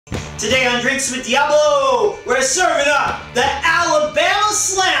Today on Drinks with Diablo, we're serving up the Alabama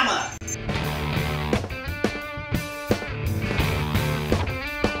Slammer.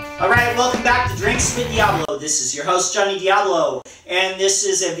 Alright, welcome back to Drinks with Diablo. This is your host, Johnny Diablo, and this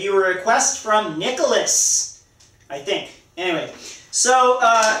is a viewer request from Nicholas, I think. Anyway, so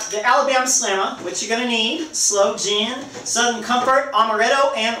the Alabama Slammer, what you're going to need: sloe gin, Southern Comfort,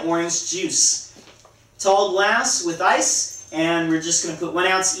 amaretto, and orange juice. Tall glass with ice. And we're just going to put 1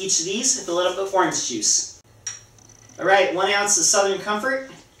 ounce each of these and fill it up with orange juice. Alright, 1 ounce of Southern Comfort.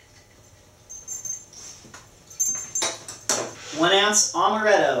 1 ounce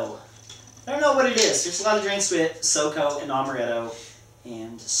amaretto. I don't know what it is. There's a lot of drinks with SoCo and amaretto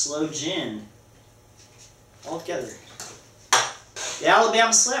and sloe gin all together. The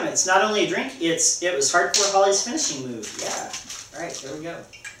Alabama Slam. It's not only a drink, it was Hardcore Holly's finishing move. Yeah. Alright, there we go.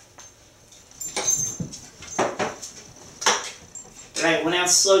 Alright, 1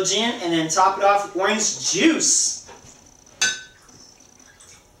 ounce sloe gin, and then top it off with orange juice.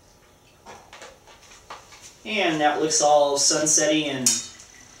 And that looks all sunsetty and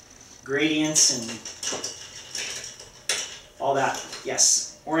gradients and all that.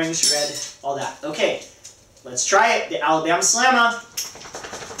 Yes, orange, red, all that. Okay, let's try it. The Alabama Slammer.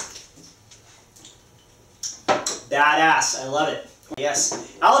 Badass, I love it.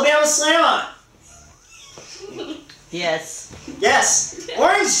 Yes, Alabama Slammer. Yes. Yes,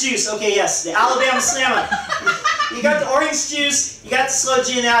 orange juice. Okay, yes, the Alabama Slammer. You got the orange juice, you got the sloe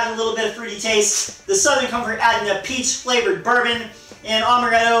gin adding a little bit of fruity taste, the Southern Comfort adding a peach flavored bourbon, and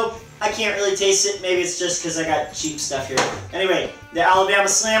amaretto, I can't really taste it. Maybe it's just because I got cheap stuff here. Anyway, the Alabama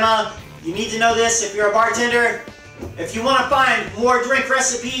Slammer, you need to know this if you're a bartender. If you want to find more drink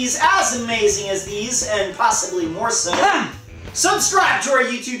recipes as amazing as these, and possibly more so, subscribe to our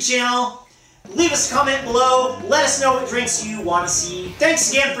YouTube channel. Leave us a comment below. Let us know what drinks you want to see.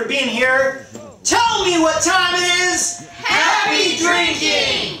 Thanks again for being here. Tell me what time it is. Happy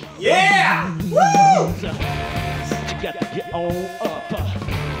drinking! Yeah! Woo! You got to get on up.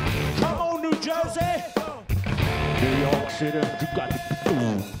 Come on, New Jersey. New York City, you got to...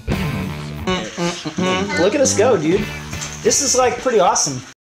 Look at us go, dude. This is like pretty awesome.